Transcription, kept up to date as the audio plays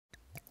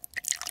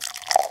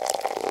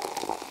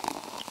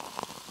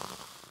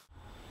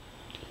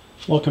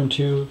Welcome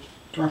to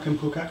Drunken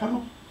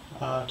Pukeko.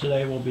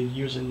 Today we'll be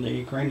using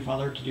the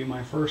Grainfather to do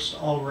my first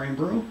all-grain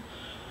brew.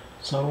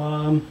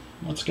 So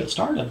let's get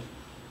started.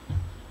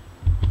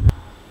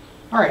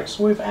 Alright,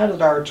 so we've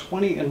added our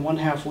 20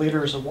 1/2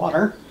 liters of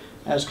water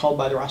as called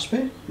by the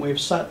recipe.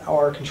 We've set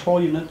our control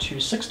unit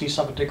to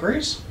 67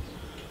 degrees.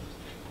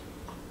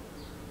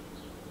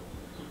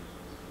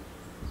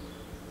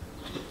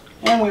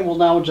 And we will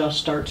now just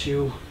start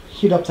to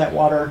heat up that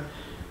water,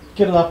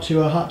 get it up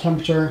to a hot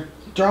temperature,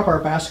 drop our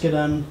basket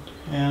in,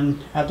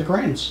 and add the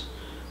grains.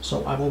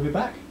 So I will be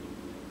back.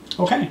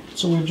 Okay,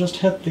 so we've just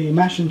hit the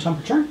mashing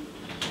temperature.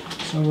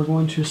 So we're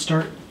going to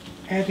start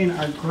adding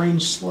our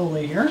grains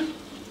slowly here.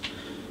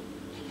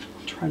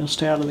 Trying to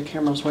stay out of the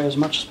camera's way as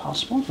much as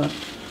possible, but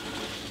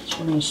so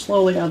we're going to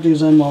slowly add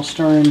these in while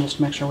stirring just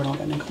to make sure we don't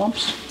get any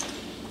clumps.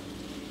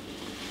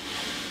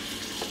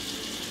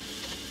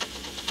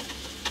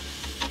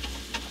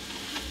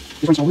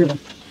 These grains smell weird.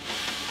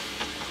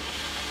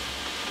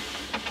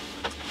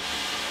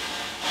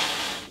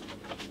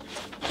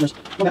 There's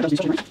one that does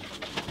these right?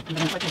 And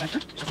then right back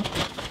here.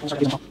 We'll start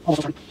these all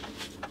over.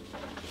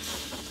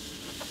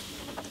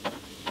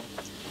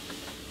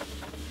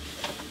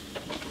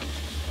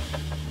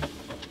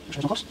 There's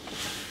no close. So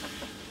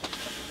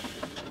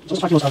this is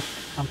 5 kilos of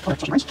color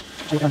rice. So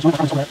we're going to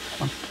over there.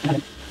 And add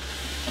in.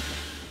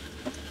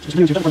 Just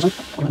moving to the person.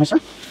 We're nice, sir.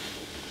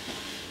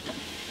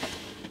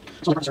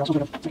 It's all the process.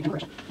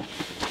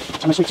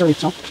 It's a nice sweet sirloin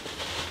smell.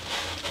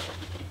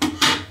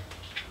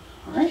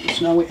 Alright,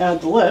 so now we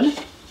add the lid.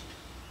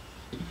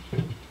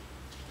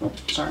 Oh,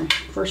 sorry.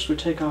 First we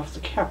take off the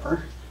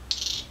capper.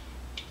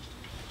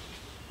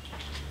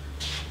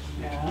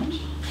 And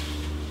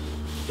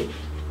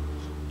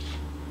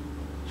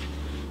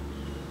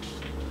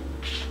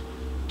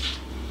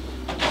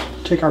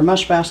take our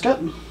mesh basket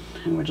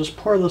and we just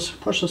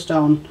push this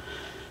down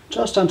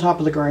just on top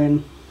of the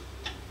grain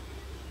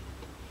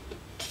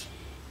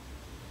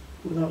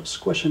without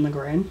squishing the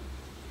grain.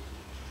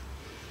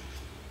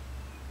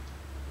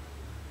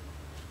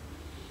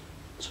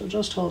 So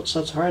just till it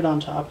sits right on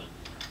top.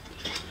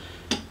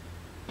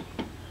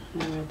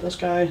 And we have this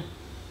guy.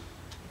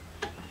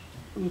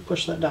 Let me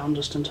push that down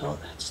just until it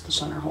hits the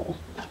center hole.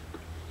 There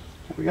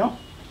we go.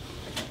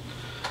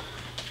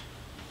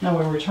 Now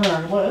we return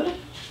our lid.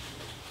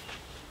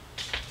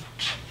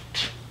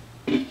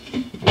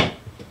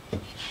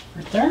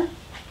 Right there.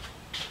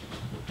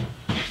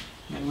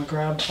 And we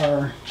grab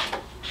our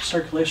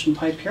circulation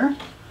pipe here.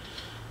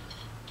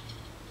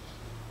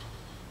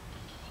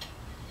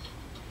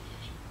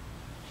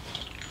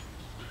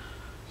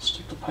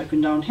 Stick the piping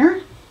down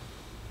here.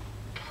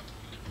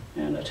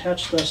 And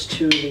attach this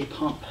to the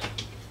pump.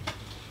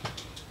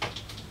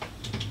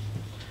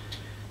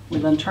 We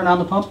then turn on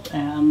the pump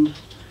and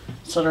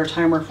set our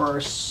timer for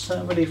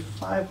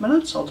 75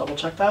 minutes. I'll double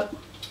check that.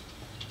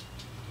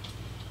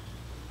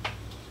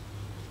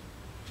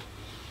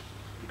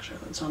 Make sure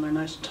that's on there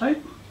nice and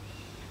tight.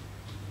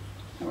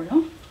 There we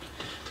go.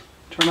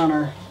 Turn on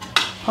our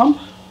pump,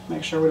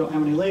 make sure we don't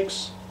have any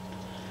leaks.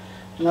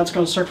 And that's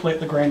going to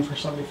circulate the grain for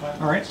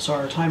 75. Alright, so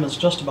our time is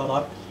just about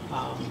up.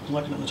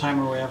 Looking at the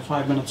timer, we have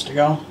 5 minutes to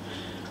go.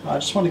 I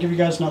just want to give you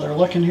guys another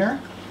look in here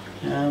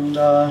and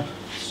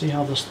see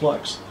how this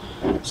looks.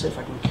 See if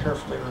I can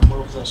carefully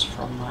remove this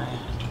from my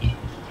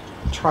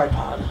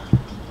tripod.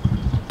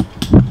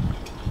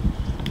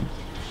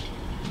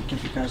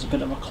 Give you guys a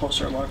bit of a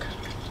closer look.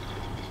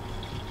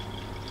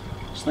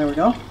 So there we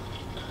go.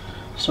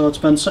 So it's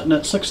been sitting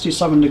at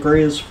 67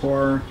 degrees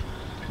for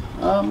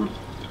an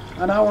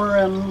hour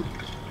and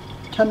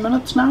 10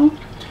 minutes now.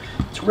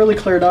 It's really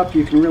cleared up.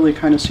 You can really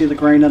kind of see the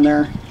grain in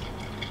there.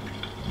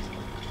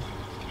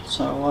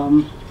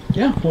 So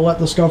yeah, we'll let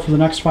this go for the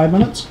next 5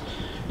 minutes.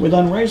 We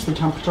then raise the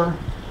temperature,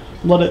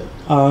 let it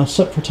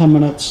sit for 10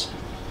 minutes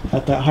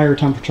at that higher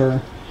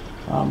temperature,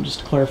 just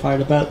to clarify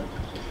it a bit.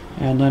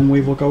 And then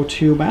we will go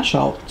to mash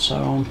out,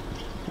 so,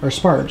 or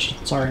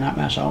sparged, sorry, not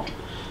mash out.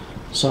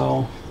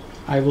 So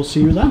I will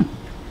see you then.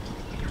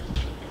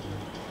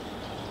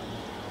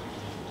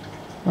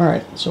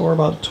 Alright, so we're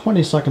about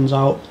 20 seconds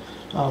out.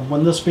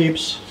 When this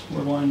beeps,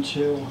 we're going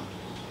to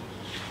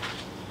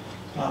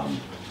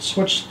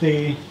switch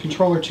the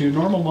controller to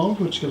normal mode,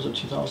 which gives it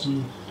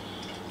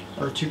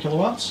 2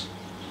 kilowatts.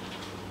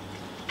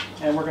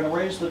 And we're going to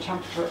raise the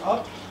temperature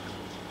up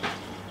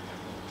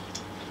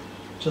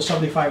to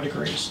 75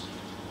 degrees.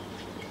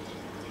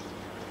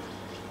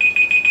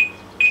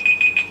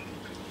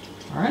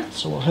 Alright,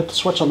 so we'll hit the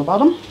switch on the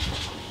bottom.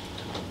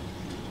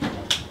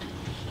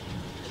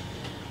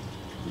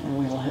 And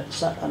we will hit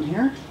set on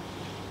here.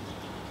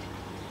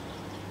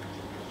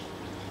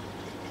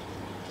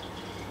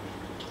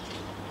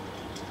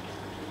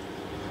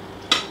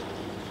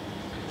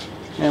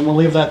 And we'll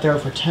leave that there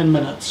for 10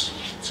 minutes.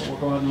 So we'll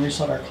go ahead and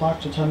reset our clock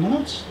to 10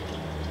 minutes.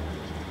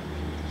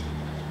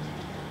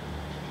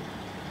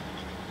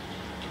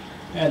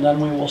 And then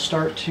we will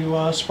start to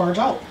sparge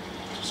out.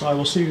 So I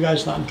will see you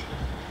guys then.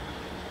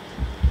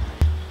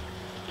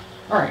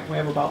 Alright, we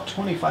have about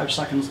 25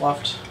 seconds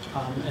left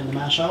in the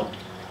mash out.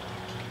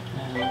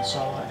 And so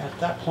at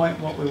that point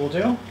what we will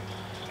do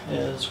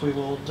is we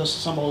will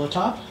disassemble the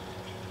top.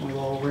 We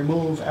will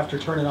remove, after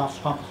turning off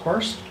the pump of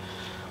course,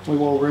 we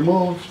will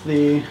remove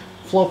the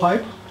flow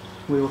pipe,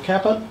 we will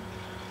cap it,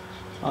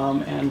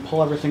 and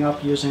pull everything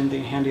up using the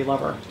handy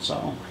lever.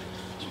 So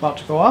it's about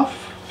to go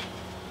off.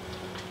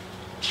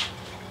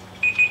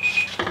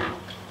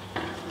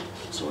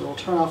 So we will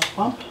turn off the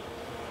pump,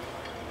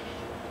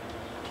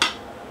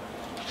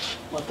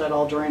 let that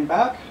all drain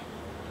back.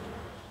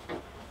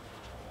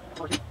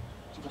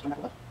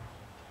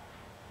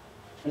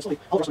 And slowly,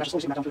 all the rest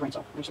of the matches slowly sink back down to the drain,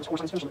 so we're just 4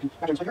 seconds finish so we can back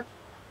drain this pipe here,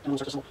 and we'll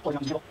start just pulling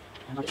out using the handle,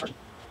 and get started.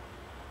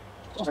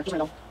 So sorry, just right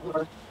down, a little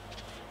further.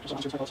 Just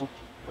on the cycle, so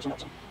push it out,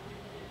 so.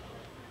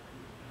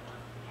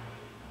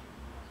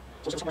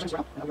 So just 4 seconds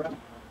around, and I'll go down.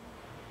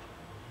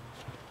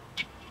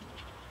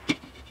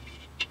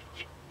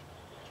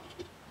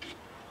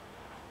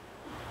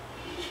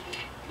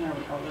 There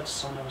we go,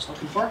 that's what I was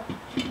looking for.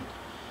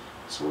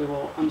 So we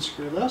will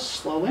unscrew this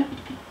slowly.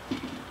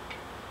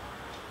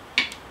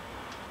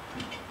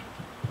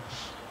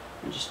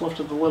 And just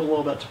lifted the lid a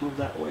little bit to move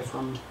that away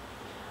from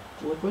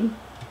the liquid.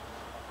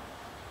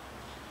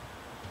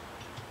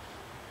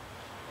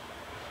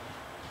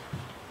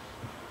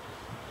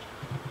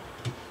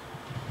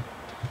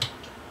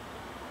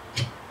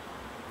 There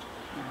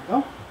we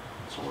go.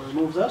 So we'll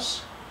remove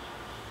this.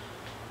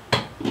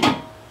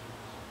 We'll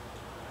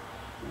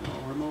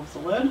remove the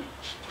lid.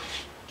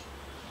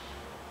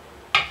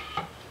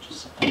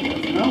 Just set that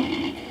there for now.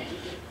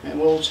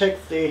 And we'll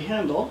take the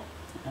handle,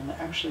 and it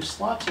actually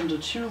slots into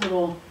 2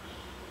 little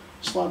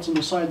slots on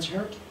the sides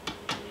here.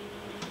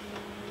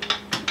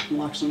 And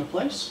locks into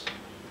place.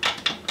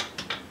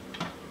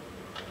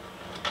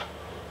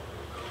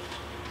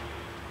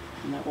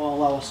 And that will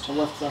allow us to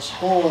lift this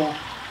whole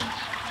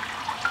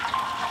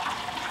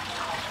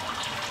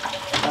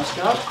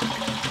basket up.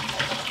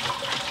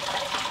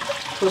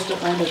 Twist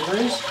it 90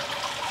 degrees.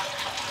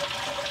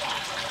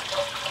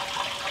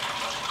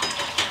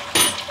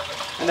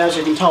 And as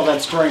you can tell,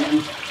 that's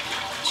draining.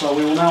 So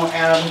we will now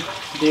add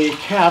the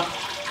cap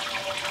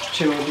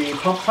to the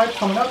pump pipe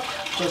coming up,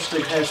 just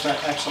in case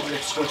that accidentally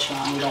gets switched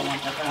on. We don't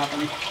want that to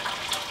happen.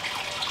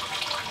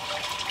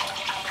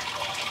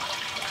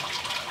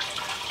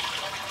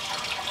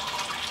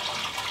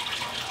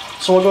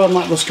 So we'll go ahead and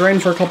let this drain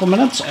for a couple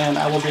minutes, and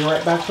I will be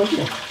right back with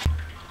you.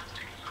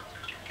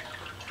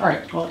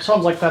 Alright, well it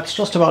sounds like that's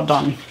just about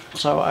done.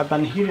 So I've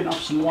been heating up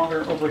some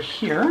water over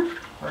here.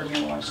 Pardon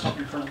me while I step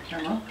in front of the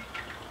camera.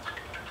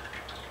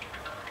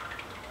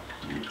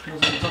 And it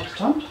feels like it's up to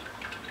temp.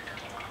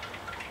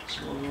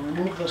 So we'll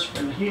remove this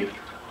from the heat.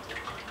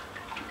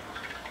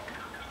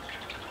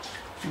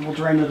 And we'll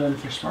drain it in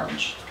for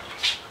sparge.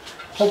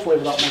 Hopefully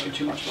without making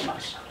too much of a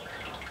mess.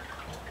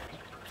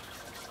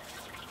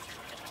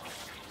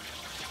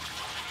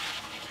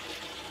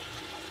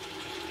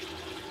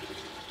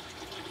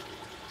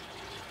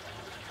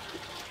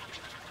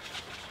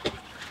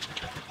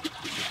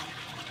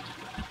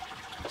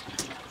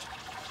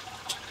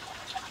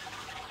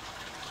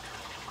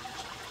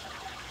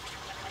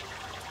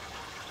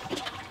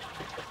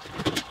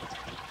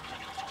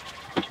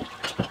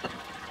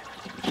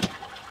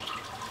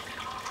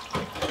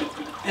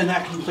 And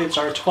that completes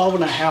our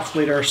 12.5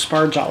 liter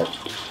sparge out.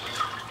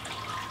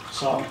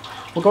 So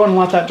we'll go ahead and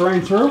let that drain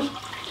through,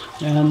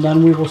 and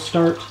then we will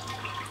start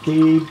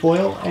the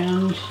boil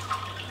and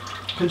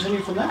continue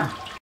from there.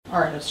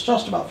 Alright, it's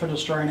just about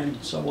finished draining,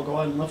 so we'll go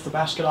ahead and lift the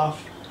basket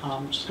off.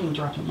 I'm just going to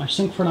drop it in my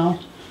sink for now,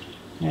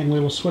 and we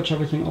will switch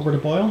everything over to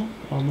boil.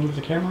 I'll move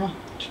the camera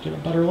to get a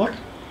better look,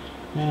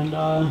 and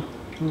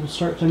we will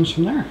start things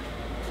from there.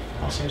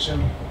 I'll see you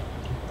soon.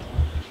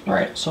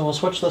 Alright, so we'll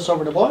switch this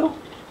over to boil.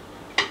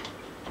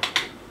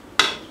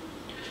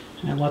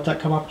 And let that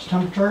come up to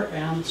temperature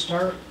and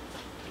start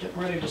getting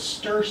ready to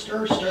stir,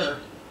 stir, stir.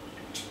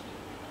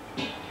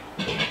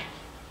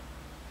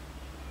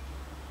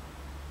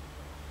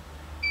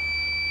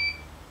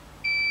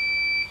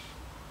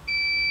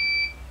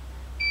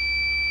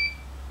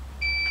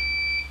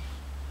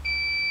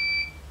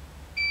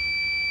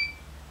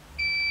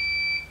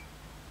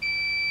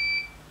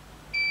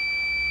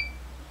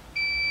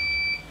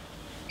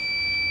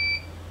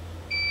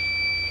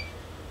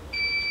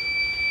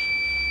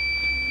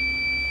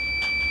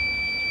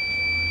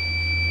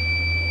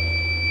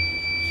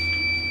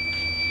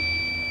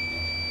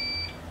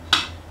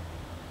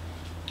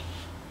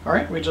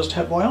 Alright, we just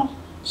hit boil,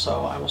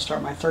 so I will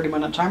start my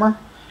 30-minute timer,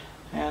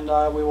 and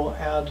we will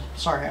add,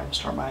 sorry, I will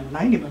start my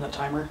 90-minute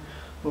timer.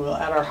 We will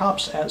add our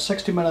hops at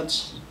 60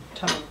 minutes.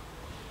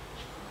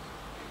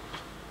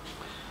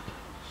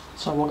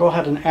 So we'll go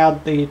ahead and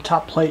add the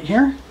top plate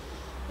here,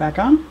 back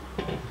on,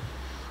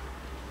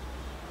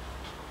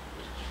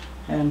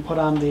 and put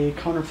on the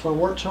counterflow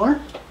wort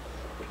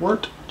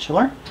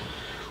chiller.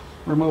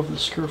 Remove the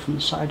screw from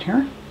the side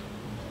here.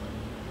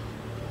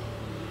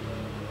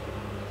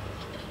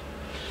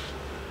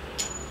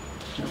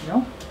 There we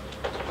go.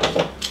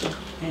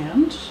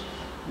 And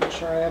make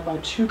sure I have my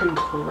tubing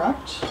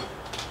correct.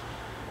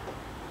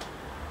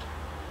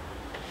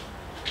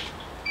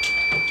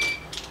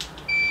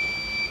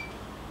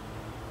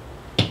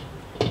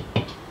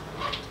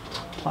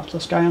 Plop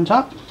this guy on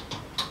top.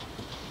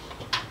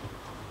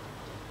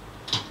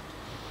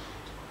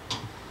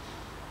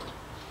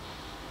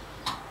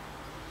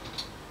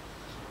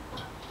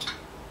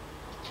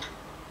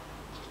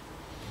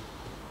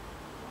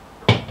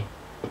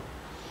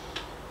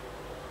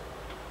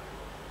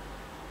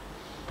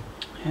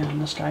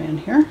 And this guy in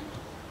here.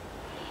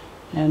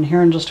 And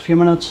here in just a few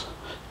minutes,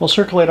 we'll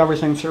circulate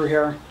everything through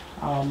here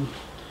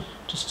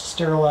just to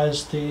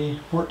sterilize the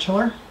wort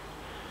chiller,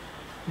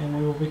 and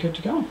we will be good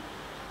to go.